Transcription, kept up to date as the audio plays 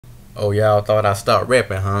Oh, y'all thought I stopped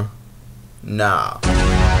rapping, huh? Nah.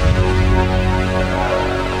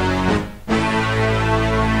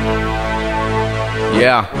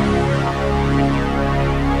 Yeah.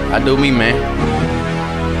 I do me, man.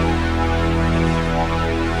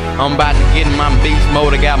 I'm about to get in my beast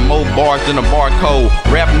mode. I got more bars than a barcode.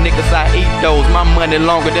 Rap niggas, I eat those. My money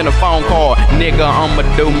longer than a phone call. Nigga, I'ma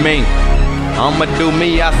do me. I'ma do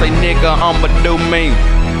me. I say nigga, I'ma do me.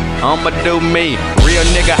 I'ma do me. Real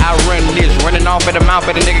nigga, I run this. Running off at the mouth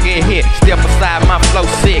at a nigga get hit. Step aside, my flow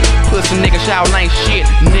sick. Pussy nigga shout ain't shit.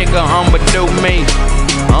 Nigga, I'ma do me.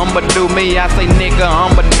 I'ma do me. I say nigga,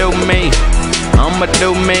 I'ma do me. I'ma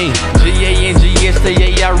do me.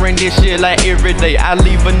 G-A-N-G-S-T-A, I run this shit like every day. I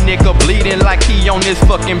leave a nigga bleeding like he on this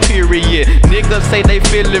fucking period. Niggas say they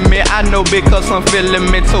feeling me, I know because I'm feeling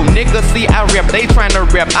me too. Niggas see I rap, they tryna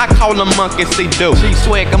rap, I call them monkeys, see do.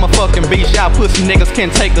 Gswag, I'm a fucking beast, y'all pussy niggas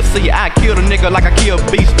can't take a seat. I kill a nigga like I kill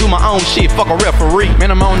beast, do my own shit, fuck a referee. Man,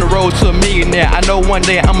 I'm on the road to a millionaire, I know one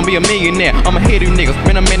day I'ma be a millionaire. I'ma hit you niggas,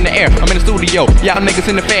 man, I'm in the air, I'm in the studio, y'all niggas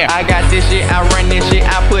in the fair. I got this shit, I run this shit,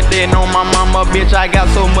 I put that on my mama, bitch. I got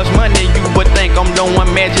so much money, you would think I'm doing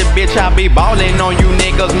magic, bitch. I be ballin' on you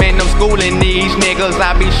niggas, man. I'm schooling these niggas.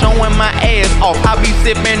 I be showing my ass off. I be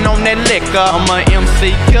sipping on that liquor. I'm a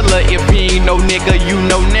MC killer. If you ain't no nigga, you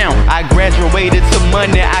know now. I graduated to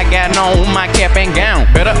money. I got on my cap and gown.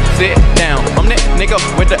 Better sit down. I'm that nigga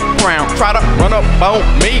with the crown. Try to run up on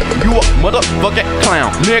me, you a motherfucking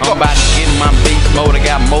clown, nigga. I'm about to get in my beast mode. I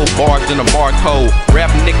got more bars than a barcode.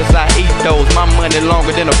 Rap niggas, I eat those. My money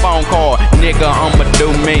longer than a phone call. Nigga, I'ma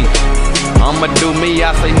do me. I'ma do me.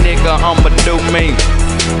 I say nigga, I'ma do me.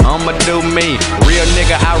 I'ma do me. Real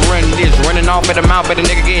nigga, I run this. Running off at the mouth, but a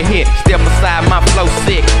nigga get hit. Step aside, my flow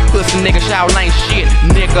sick. Pussy nigga shout ain't shit.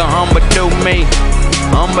 Nigga, I'ma do me.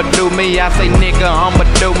 I'ma do me. I say nigga, I'ma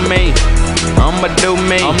do me. I'ma do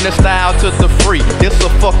me. I'm the style to the free. This a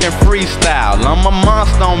fucking freestyle. I'm a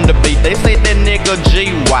monster on the beat. They say that nigga G.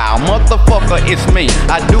 Wow, motherfucker, it's me.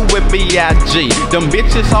 I do it B.I.G. Them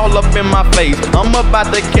bitches all up in my face. I'm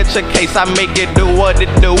about to catch a case. I make it do what it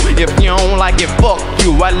do. If you don't like it, fuck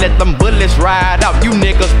you. I let them bullets ride out. You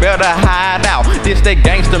niggas better hide out. This that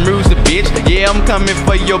gangster music, bitch. Yeah, I'm coming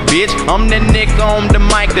for your bitch. I'm that nigga on the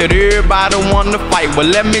mic that everybody wanna fight. Well,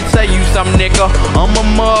 let me tell you something, nigga. I'm a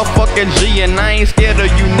motherfucking G. And I ain't scared of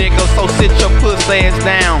you niggas, so sit your pussy ass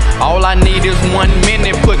down. All I need is 1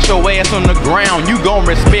 minute, put your ass on the ground. You gon'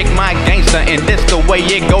 respect my gangster, and that's the way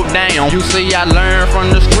it go down. You see, I learned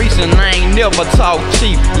from the streets, and I ain't never talk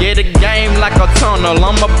cheap. Yeah, the game like a tunnel,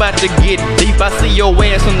 I'm about to get deep. I see your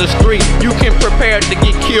ass on the street, you can prepare to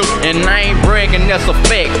get killed. And I ain't bragging, that's a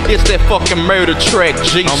fact. It's that fucking murder track,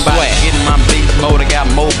 Gswag. I'm about to get in my beast mode, I got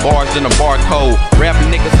more bars than a barcode. Rap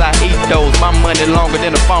niggas, I eat those, my money longer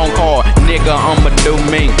than a phone call. Nigga, I'ma do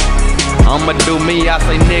me. I'ma do me. I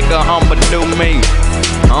say nigga, I'ma do me.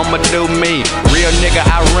 I'ma do me. Real nigga,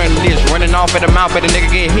 I run this. Running off at the mouth, but a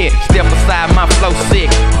nigga get hit. Step aside, my flow sick.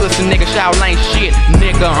 Pussy nigga shout ain't shit.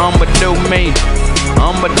 Nigga, I'ma do me.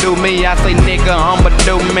 I'ma do me. I say nigga, I'ma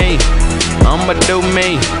do me. I'ma do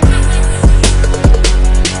me.